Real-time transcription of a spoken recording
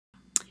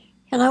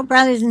Hello,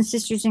 brothers and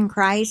sisters in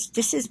Christ.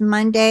 This is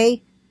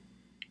Monday,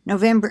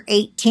 November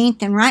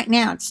 18th, and right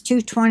now it's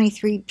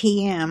 2:23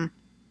 p.m.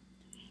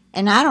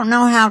 And I don't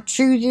know how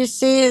true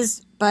this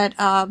is, but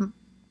a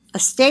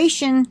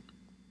station...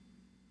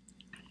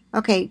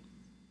 Okay,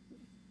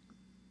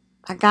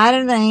 I got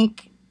a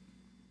link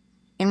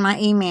in my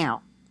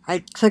email.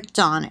 I clicked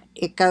on it.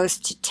 It goes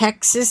to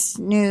Texas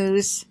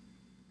News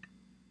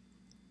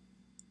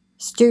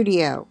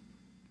Studio.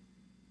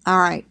 All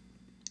right.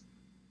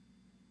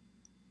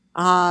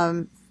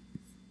 I'm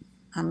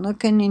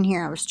looking in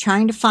here. I was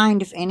trying to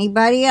find if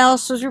anybody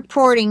else was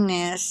reporting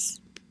this.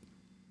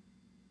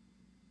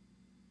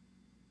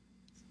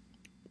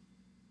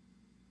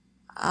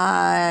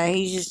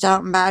 He's just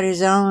talking about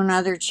his own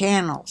other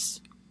channels.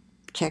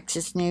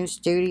 Texas News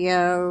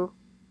Studio.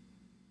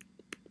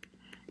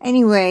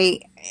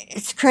 Anyway,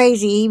 it's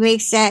crazy. He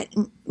makes that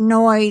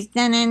noise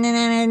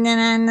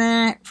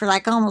for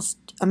like almost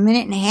a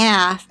minute and a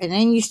half, and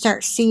then you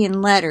start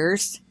seeing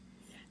letters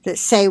that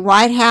say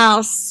White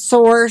House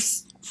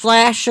source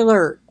flash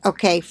alert.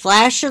 Okay,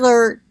 flash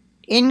alert,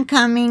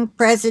 incoming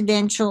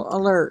presidential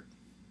alert.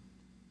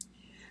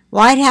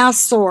 White House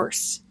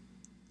source.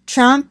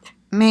 Trump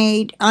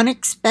made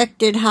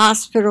unexpected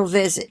hospital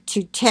visit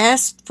to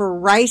test for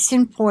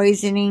ricin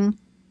poisoning.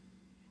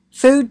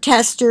 Food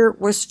tester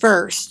was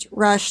first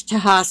rushed to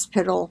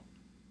hospital,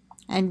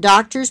 and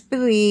doctors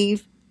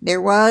believe there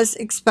was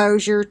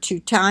exposure to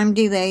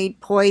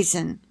time-delayed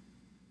poison.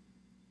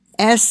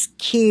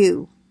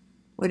 SQ,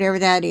 whatever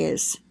that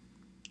is.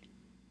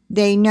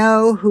 They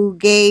know who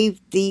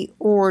gave the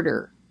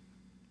order.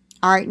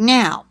 All right,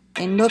 now,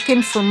 in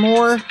looking for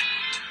more...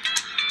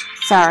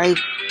 Sorry,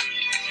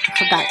 I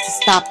forgot to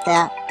stop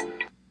that.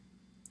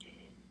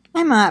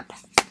 I'm up.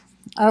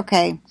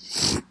 Okay.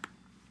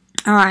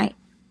 All right.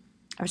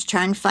 I was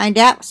trying to find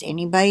out, was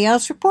anybody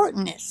else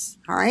reporting this?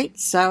 All right,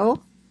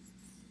 so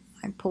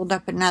I pulled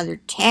up another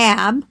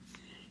tab.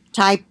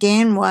 Typed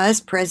in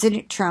was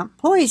President Trump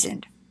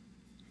poisoned.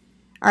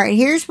 All right,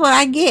 here's what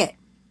I get.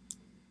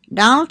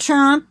 Donald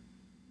Trump,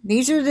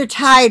 these are the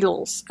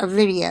titles of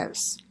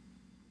videos.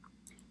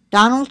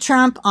 Donald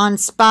Trump on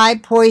spy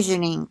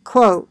poisoning.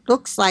 Quote,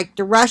 looks like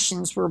the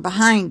Russians were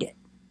behind it.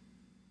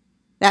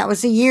 That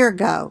was a year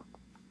ago.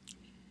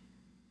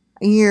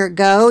 A year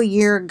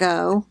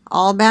ago,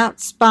 all about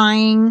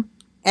spying,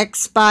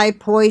 ex-spy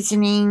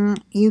poisoning,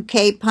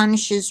 UK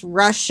punishes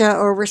Russia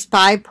over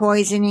spy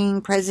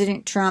poisoning,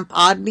 President Trump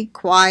oddly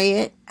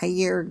quiet, a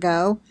year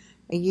ago,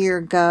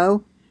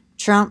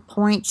 Trump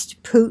points to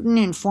Putin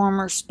and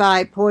former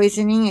spy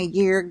poisoning, a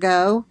year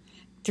ago,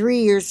 3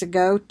 years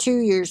ago, 2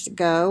 years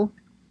ago.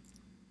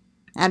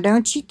 Now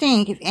don't you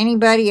think if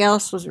anybody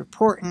else was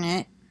reporting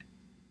it,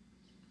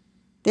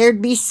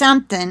 there'd be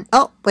something.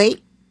 Oh,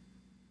 wait.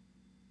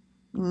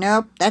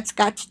 Nope, that's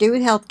got to do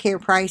with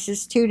healthcare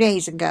prices 2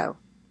 days ago.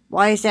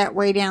 Why is that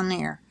way down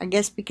there? I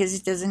guess because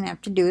it doesn't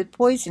have to do with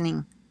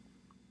poisoning.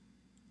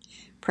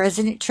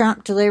 President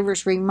Trump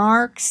delivers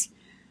remarks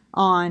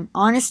on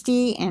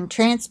honesty and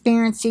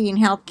transparency in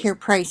healthcare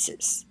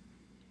prices.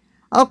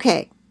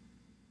 Okay.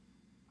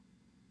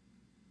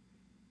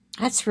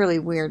 That's really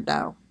weird,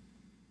 though.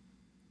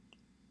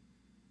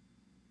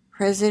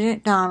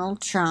 President Donald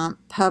Trump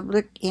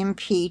public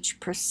impeach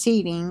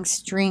proceedings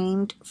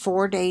streamed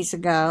 4 days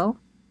ago.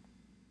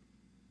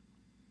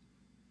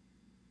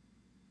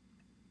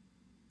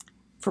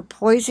 For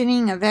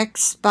poisoning of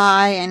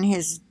ex-spy and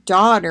his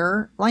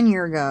daughter 1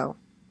 year ago.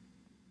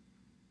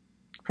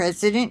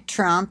 President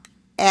Trump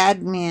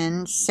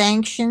admin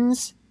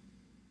sanctions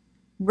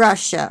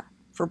Russia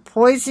for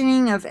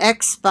poisoning of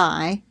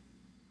ex-spy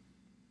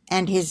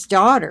and his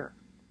daughter.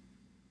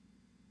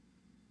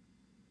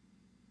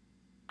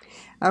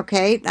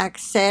 Okay, like I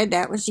said,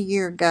 that was a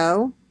year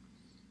ago.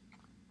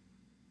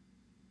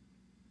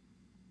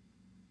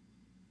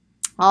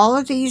 All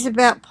of these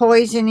about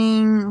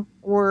poisoning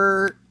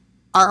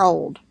are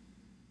old.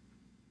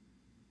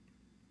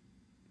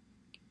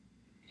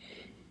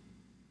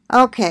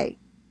 Okay.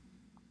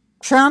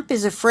 Trump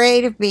is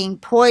afraid of being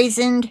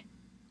poisoned,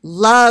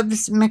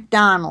 loves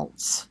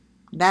McDonald's.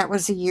 That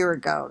was a year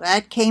ago.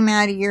 That came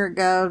out a year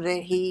ago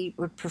that he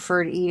would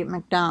prefer to eat at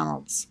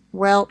McDonald's.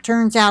 Well, it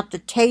turns out the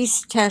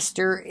taste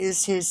tester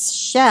is his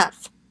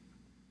chef.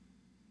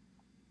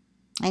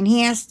 And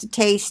he has to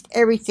taste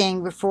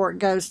everything before it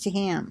goes to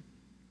him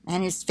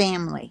and his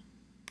family.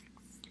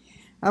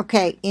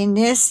 Okay, in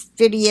this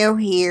video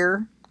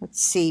here,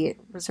 let's see, it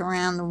was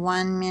around the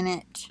 1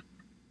 minute.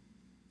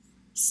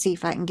 Let's see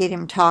if I can get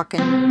him talking.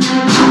 So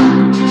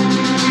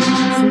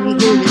you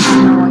hear this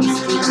noise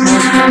through the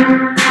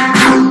whole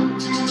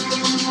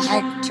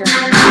I can turn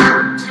it up.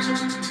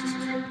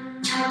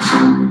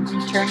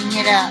 I'm turning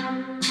it up.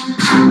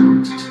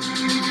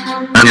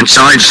 An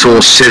inside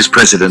source says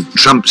President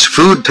Trump's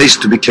food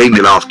tasted became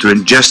ill after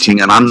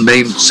ingesting an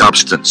unnamed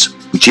substance,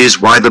 which is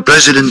why the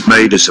president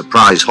made a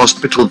surprise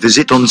hospital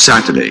visit on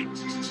Saturday.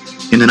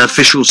 In an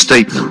official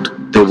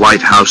statement, the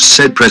White House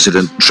said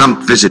President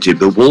Trump visited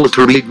the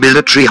Walter Reed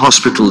Military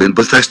Hospital in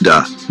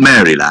Bethesda,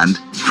 Maryland,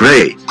 for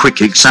a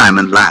quick exam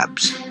and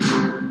labs.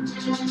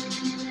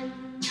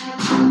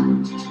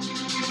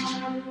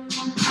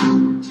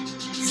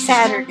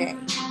 Saturday.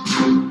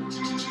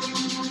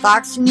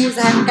 Fox News,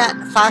 I haven't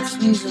gotten a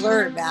Fox News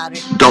alert about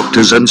it.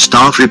 Doctors and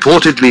staff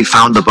reportedly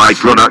found the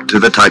byproduct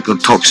of a type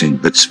of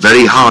toxin that's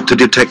very hard to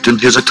detect and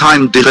has a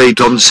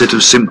time-delayed onset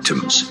of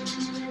symptoms.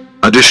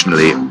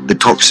 Additionally, the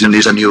toxin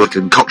is a newer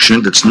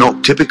concoction that's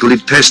not typically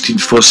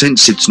tested for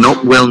since it's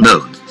not well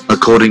known,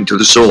 according to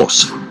the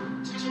source.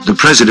 The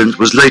president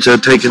was later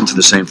taken to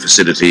the same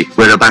facility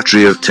where a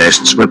battery of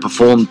tests were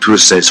performed to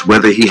assess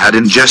whether he had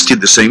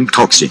ingested the same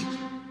toxin.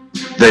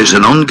 There's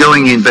an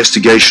ongoing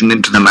investigation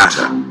into the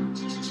matter.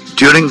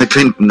 During the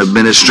Clinton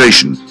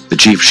administration, the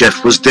chief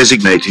chef was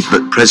designated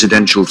the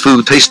presidential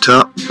food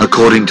taster,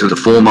 according to the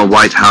former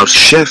White House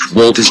chef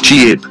Walter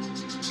Chiab.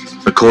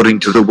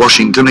 According to the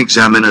Washington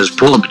Examiner's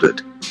Paul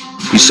Abdud,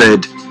 he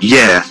said,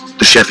 "Yeah,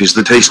 the chef is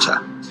the taster."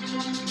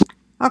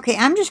 Okay,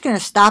 I'm just going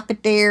to stop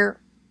it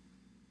there.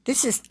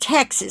 This is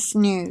Texas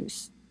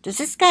news. Does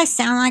this guy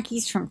sound like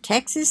he's from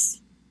Texas?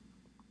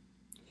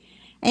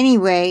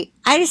 Anyway,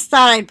 I just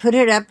thought I'd put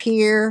it up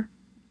here.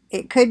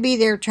 It could be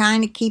they're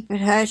trying to keep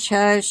it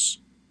hush-hush.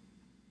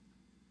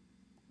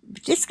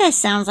 But this guy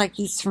sounds like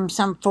he's from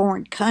some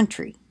foreign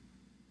country,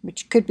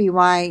 which could be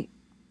why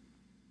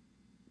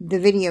the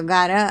video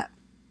got up.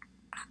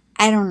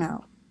 I don't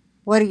know.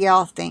 What do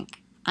y'all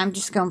think? I'm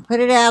just going to put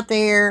it out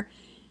there.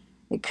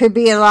 It could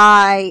be a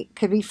lie. It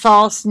could be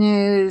false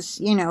news.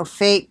 You know,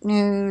 fake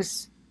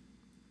news.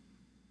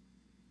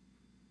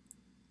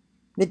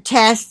 The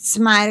tests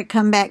might have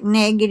come back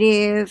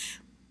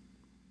negative.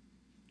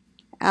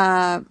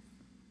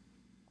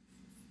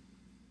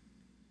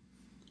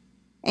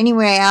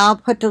 Anyway, I'll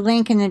put the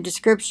link in the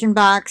description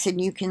box and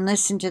you can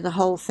listen to the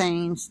whole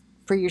thing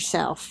for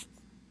yourself.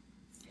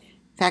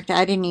 In fact,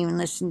 I didn't even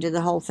listen to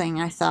the whole thing.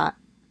 I thought,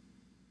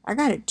 I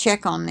got to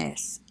check on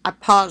this. I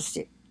paused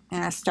it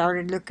and I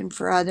started looking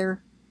for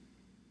other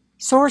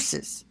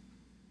sources.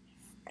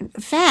 In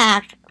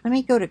fact, let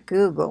me go to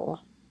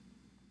Google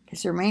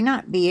because there may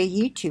not be a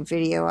YouTube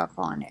video up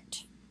on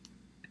it.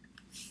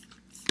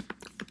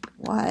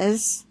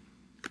 Was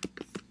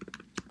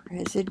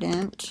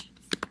President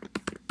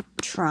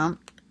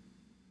Trump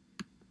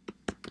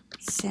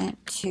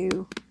sent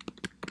to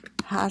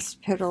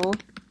hospital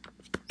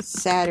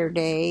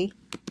Saturday,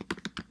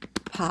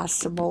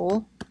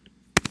 possible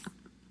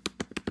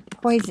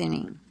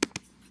poisoning?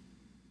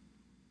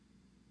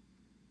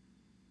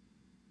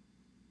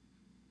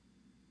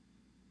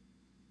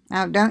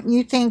 Now, don't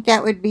you think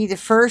that would be the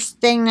first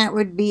thing that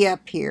would be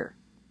up here?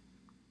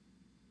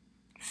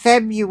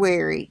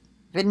 February,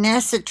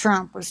 Vanessa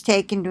Trump was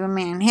taken to a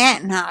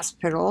Manhattan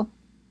hospital.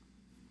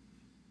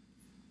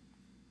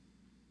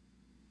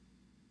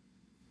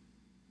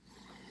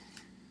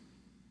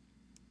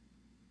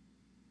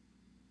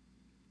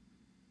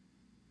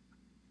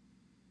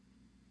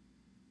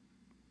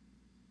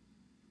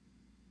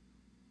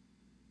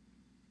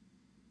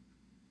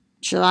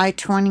 July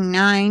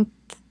 29th,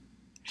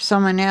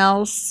 someone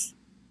else.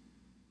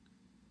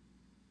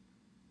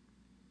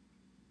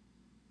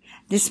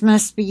 This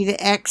must be the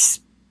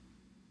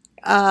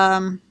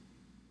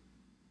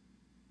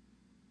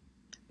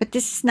but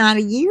this is not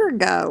a year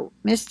ago.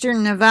 Mr.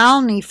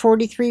 Navalny,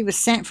 43, was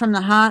sent from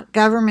the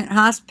government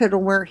hospital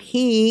where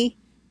he,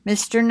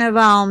 Mr.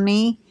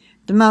 Navalny,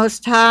 the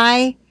most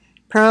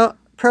high-profile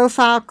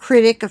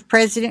critic of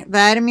President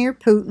Vladimir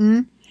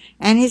Putin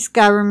and his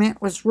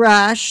government, was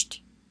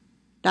rushed. ...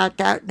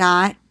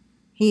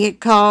 He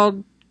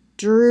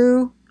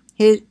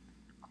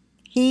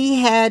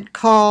had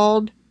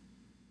called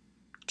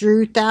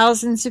Drew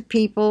thousands of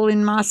people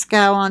in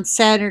Moscow on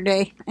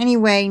Saturday.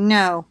 Anyway,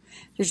 no,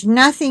 there's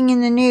nothing in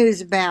the news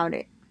about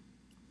it.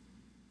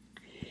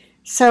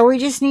 So we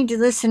just need to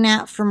listen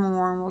out for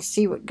more and we'll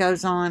see what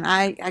goes on.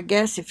 I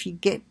guess if you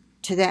get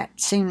to that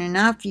soon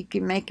enough, you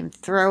can make him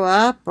throw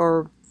up,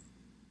 or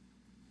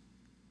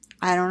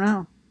I don't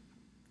know.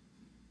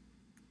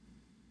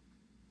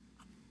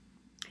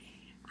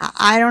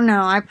 I don't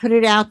know. I put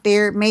it out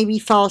there. It may be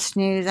false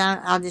news.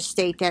 I'll just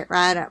state that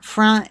right up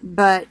front.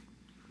 But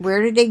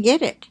where did they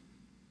get it?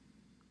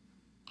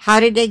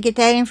 How did they get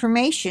that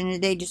information?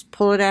 Did they just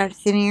pull it out of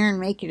thin air and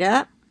make it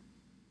up?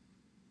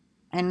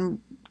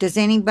 And does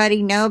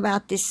anybody know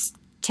about this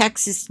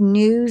Texas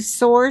news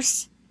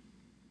source?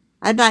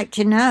 I'd like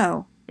to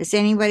know. Does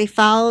anybody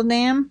follow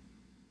them?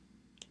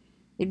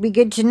 It'd be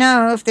good to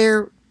know if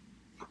they're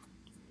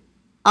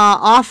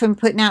often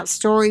putting out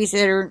stories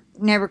that are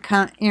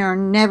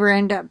never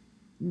end up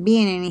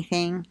being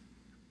anything.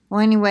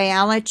 Well, anyway,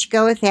 I'll let you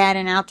go with that,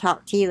 and I'll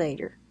talk to you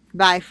later.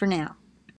 Bye for now.